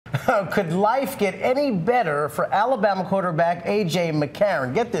Could life get any better for Alabama quarterback A.J.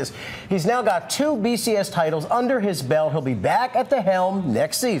 McCarron? Get this. He's now got 2 BCS titles under his belt. He'll be back at the helm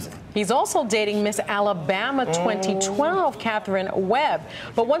next season. He's also dating Miss Alabama 2012, Katherine Webb.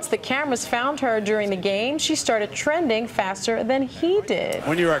 But once the cameras found her during the game, she started trending faster than he did.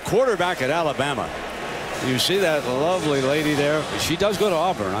 When you're a quarterback at Alabama, you see that lovely lady there. She does go to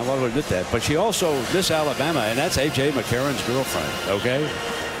Auburn, I want to admit that. But she also Miss Alabama, and that's A.J. McCarron's girlfriend, okay?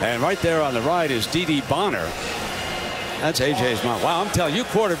 And right there on the right is Dee Dee Bonner. That's A.J.'s mom. Wow, I'm telling you,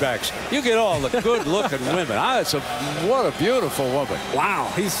 quarterbacks, you get all the good-looking women. What a beautiful woman.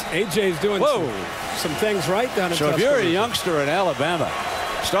 Wow, A.J.'s doing some things right down in So if you're a youngster in Alabama,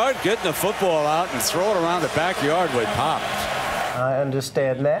 start getting the football out and throw it around the backyard with Pop. I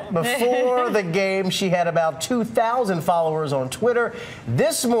understand that. Before the game, she had about 2,000 followers on Twitter.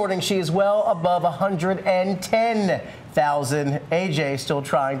 This morning, she is well above 110,000. A.J. still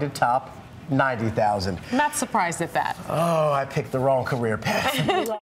trying to top 90,000. Not surprised at that. Oh, I picked the wrong career path.